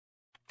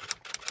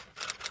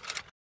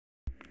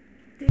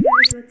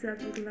what's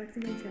up? Welcome back to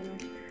my channel.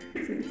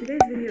 So for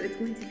today's video, it's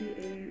going to be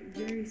a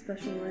very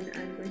special one.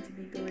 I'm going to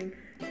be going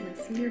to my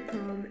senior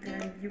prom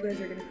and you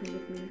guys are going to come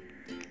with me.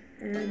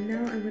 And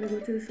now I'm going to go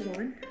to the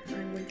salon.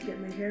 I'm going to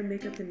get my hair,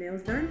 makeup, and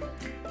nails done.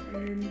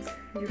 And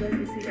you guys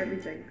will see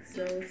everything,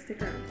 so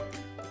stick around.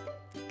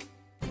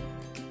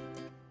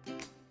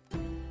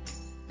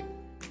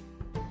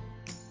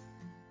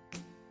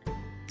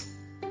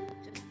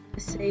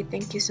 Say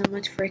thank you so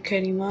much for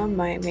Karima,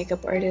 my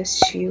makeup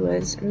artist. She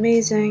was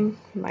amazing.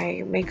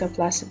 My makeup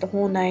lasted the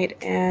whole night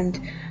and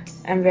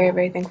I'm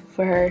very thankful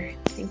for her.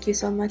 Thank you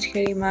so much,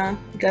 Karima.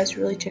 You guys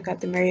really check out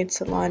the Marriott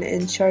Salon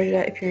in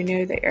Sharjah if you're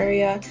near the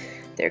area.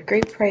 They're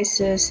great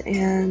prices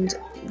and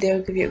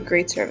they'll give you a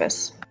great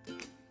service.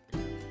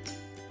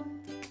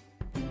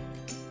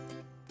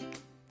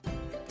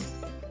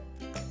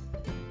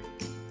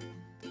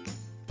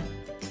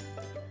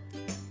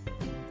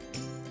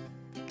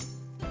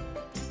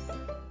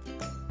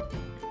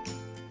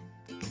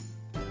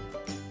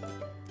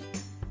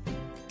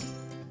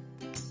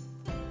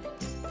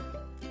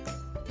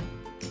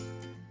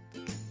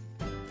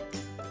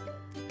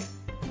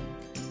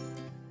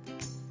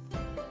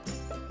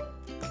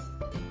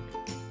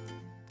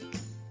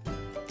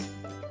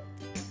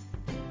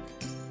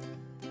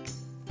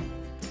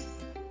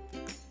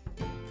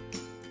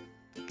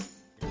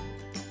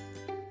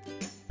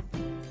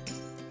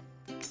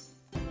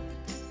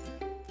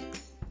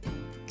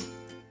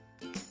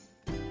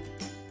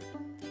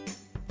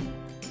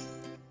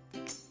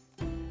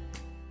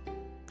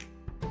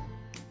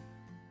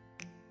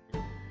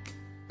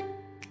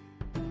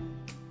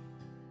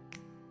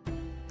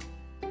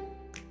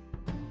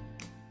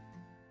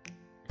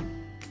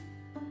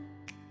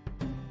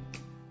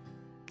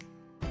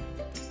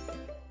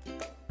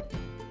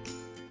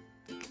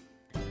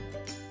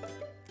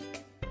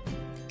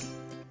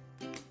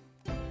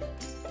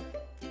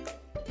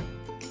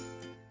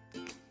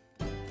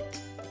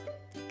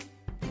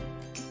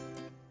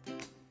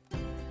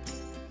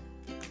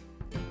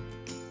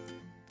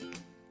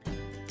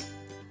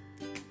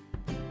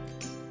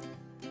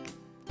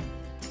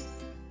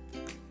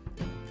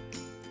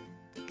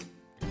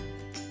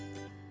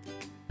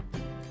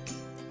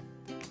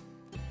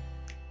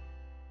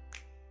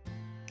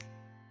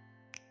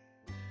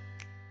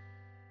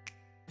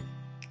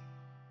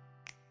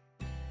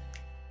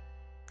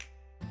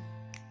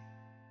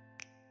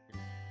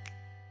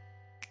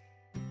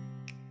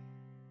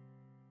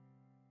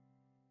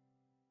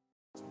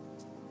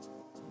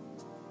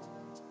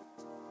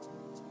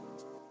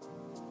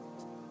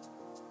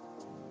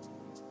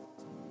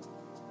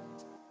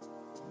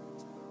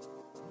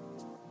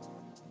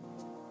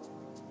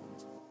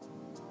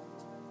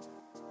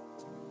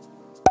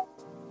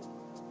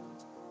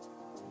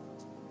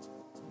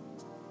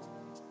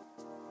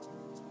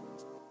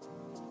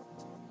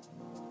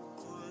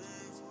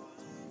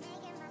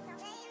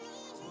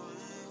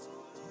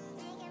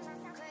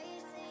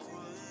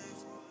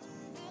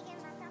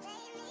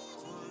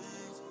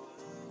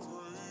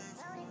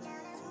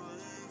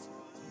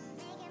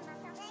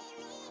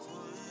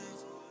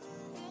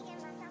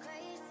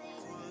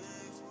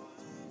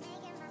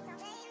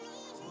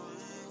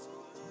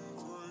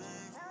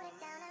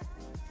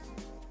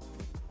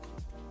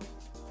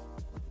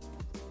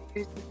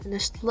 Here's the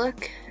finished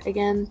look.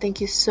 Again, thank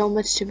you so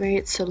much to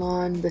Marriott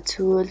Salon,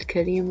 Batul,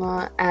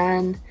 Karima,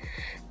 and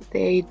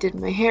they did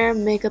my hair,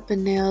 makeup,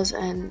 and nails,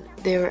 and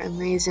they were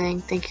amazing.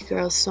 Thank you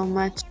girls so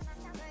much.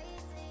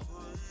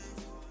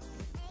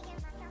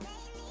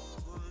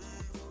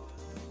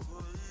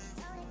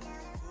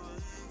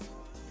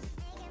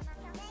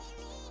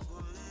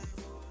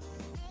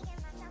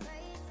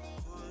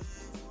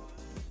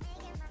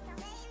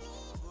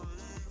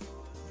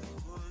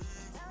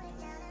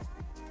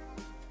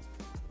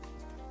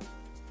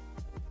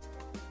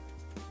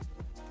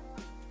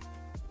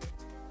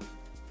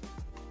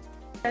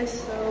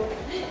 Guys, so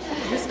we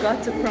just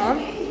got to prom.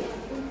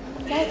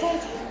 They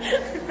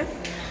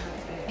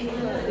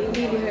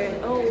need her.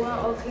 Oh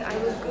wow, okay, I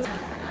was good.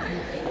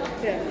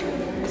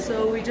 Yeah.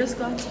 So we just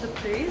got to the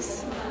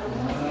place.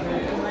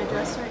 In my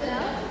dress right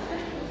now.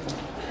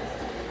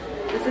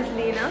 This is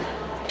Lena.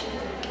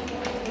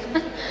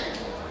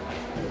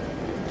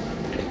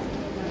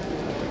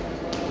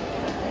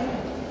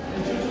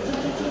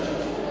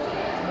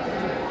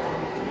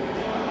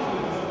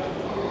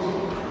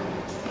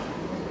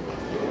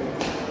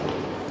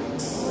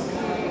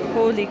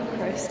 Holy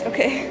Christ,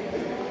 okay.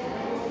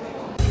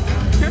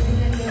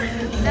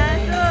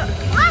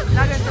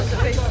 Not gonna touch the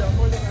face though.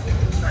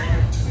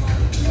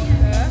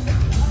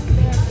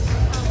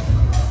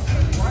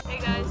 Hey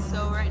guys,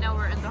 so right now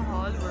we're in the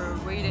hall. We're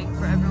waiting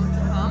for everyone to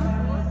come.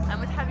 I'm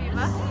with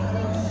Habiba.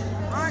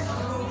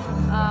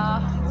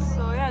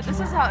 So yeah, this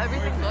is how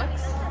everything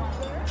looks.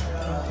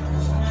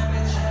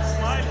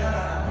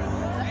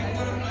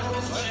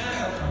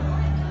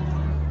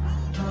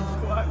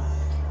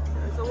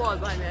 There's a wall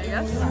behind me, I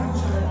guess.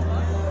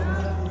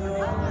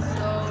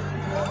 So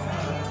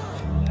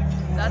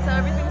that's how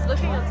everything's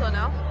looking until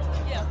now.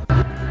 Yeah.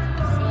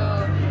 So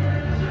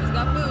we just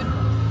got food.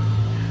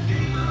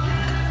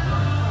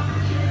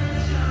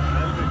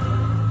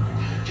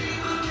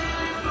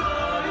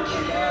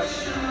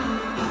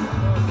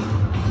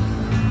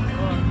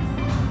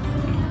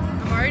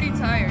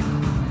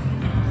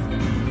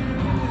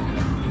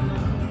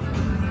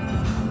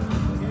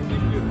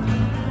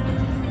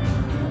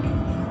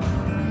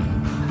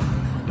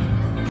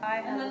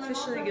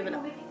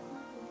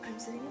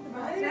 sitting in the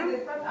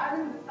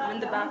bathroom. I'm in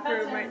the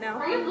bathroom right now.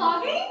 Are you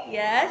vlogging?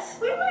 Yes.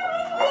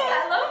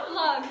 I love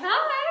vlogs.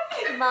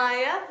 Hi.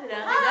 Maya.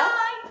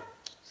 Hi.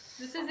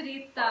 This is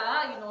Rita.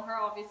 You know her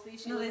obviously.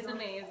 She is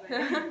amazing.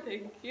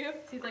 Thank you.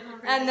 She's like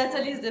And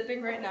Natalie's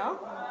dipping right now.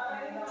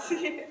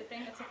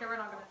 dipping. It's okay. We're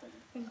not gonna dip.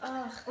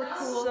 We're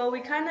cool. So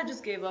we kind of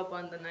just gave up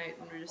on the night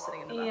and we're just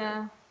sitting in the bathroom.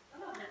 Yeah.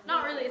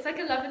 Not really. It's like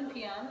 11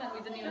 p.m. and we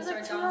didn't even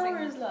start dancing. 2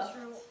 hours left.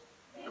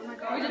 Oh my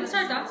god. We didn't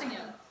start dancing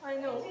yet. I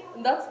know.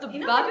 And that's the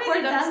bad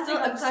part.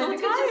 I'm so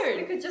tired.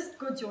 We could just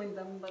go join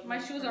them. But My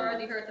shoes are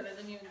already hurt and I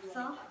didn't even do it.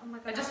 Oh my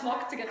god. I just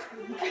walked to get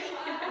food.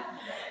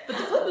 But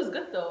the food was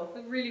good though.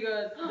 Really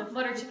good.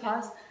 Butter chicken.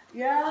 Pasta.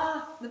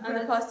 Yeah. And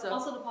the pasta.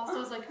 Also, the pasta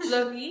was like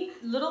Look, chewy.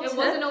 little It tip,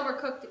 wasn't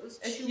overcooked. It was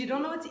chewy. if you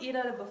don't know what to eat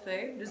at a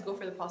buffet, just go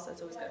for the pasta.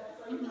 It's always good.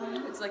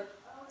 It's like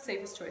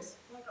safest choice.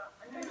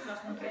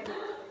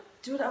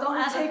 Dude, I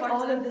want to take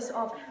all of this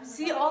off.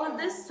 See all of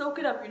this? Soak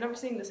it up. You're never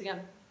seeing this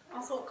again.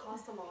 Also, it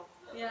cost a lot.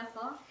 Yes,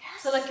 huh?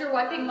 So like you're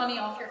wiping money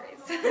off your face.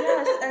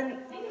 Yes, and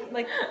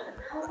like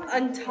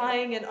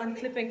untying and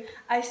unclipping.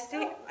 I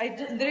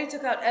literally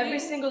took out every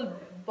single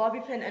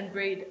bobby pin and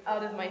braid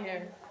out of my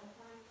hair.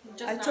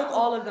 I took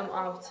all of them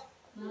out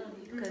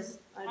because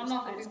I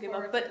just gave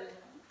up. But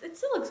it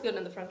still looks good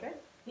in the front, right?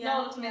 Yeah,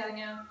 no, it's amazing.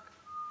 Yeah,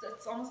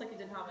 it's almost like you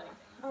didn't have anything.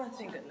 Oh,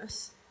 thank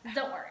goodness.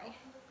 Don't worry.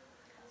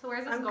 So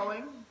where's this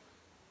going?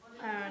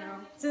 I don't know.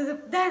 To the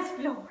dance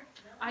floor.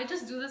 I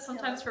just do this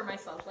sometimes for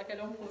myself. Like I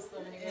don't post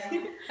them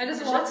anymore. I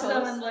just watch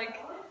them and like.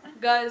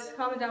 Guys,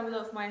 comment down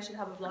below if Maya should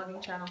have a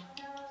vlogging channel.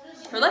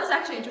 Her life's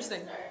actually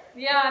interesting.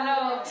 Yeah,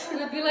 no, it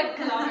would be like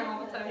collabing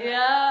all the time.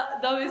 Yeah,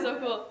 that would be so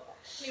cool.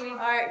 Anyway,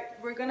 Alright,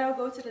 we're gonna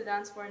go to the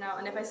dance floor now,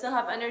 and if I still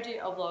have energy,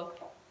 I'll vlog.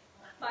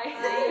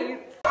 bye.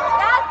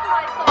 That's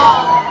my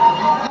song.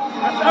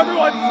 That's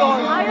everyone's song.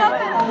 I love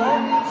it.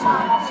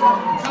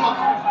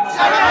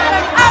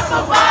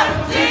 Apple bottom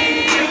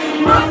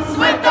jeans, roots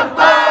with the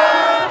fur.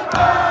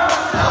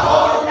 The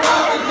whole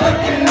town is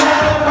looking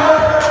at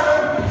her.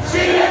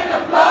 She hit the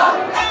floor.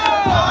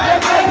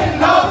 They're taking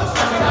notes.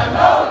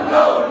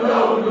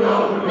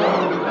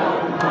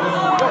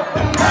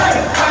 The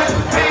nice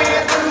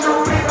pants and the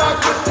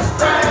Reeboks with the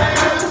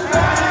strands.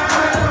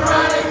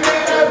 Running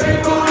in the big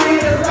booty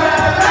is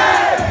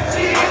bad.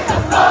 She hit the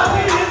floor.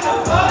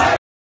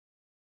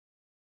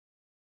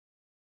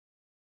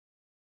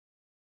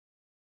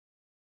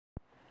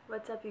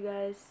 What's up, you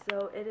guys? So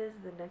it is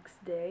the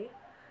next day.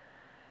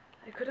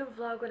 I couldn't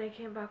vlog when I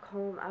came back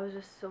home. I was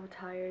just so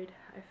tired.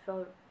 I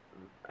fell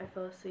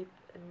asleep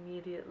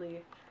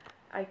immediately.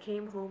 I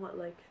came home at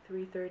like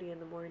 3:30 in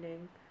the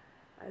morning.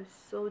 I was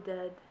so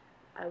dead.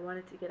 I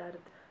wanted to get out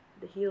of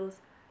the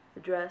heels,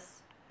 the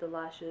dress, the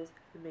lashes,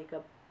 the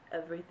makeup,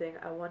 everything.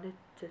 I wanted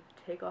to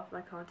take off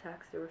my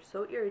contacts. They were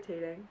so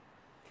irritating.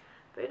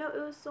 But you know,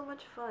 it was so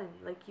much fun.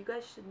 Like, you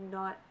guys should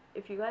not,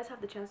 if you guys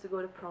have the chance to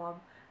go to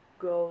prom,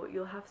 go.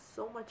 You'll have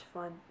so much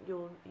fun.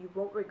 You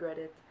won't regret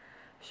it.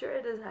 Sure,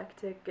 it is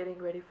hectic getting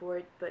ready for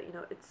it, but you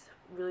know, it's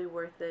really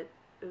worth it.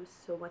 It was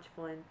so much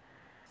fun.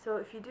 So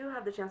if you do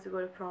have the chance to go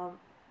to prom,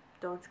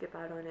 don't skip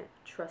out on it.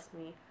 Trust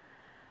me.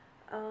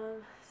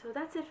 So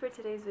that's it for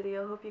today's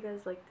video. Hope you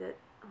guys liked it.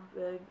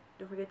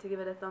 Don't forget to give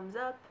it a thumbs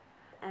up,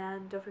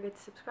 and don't forget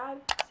to subscribe.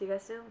 See you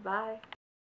guys soon. Bye.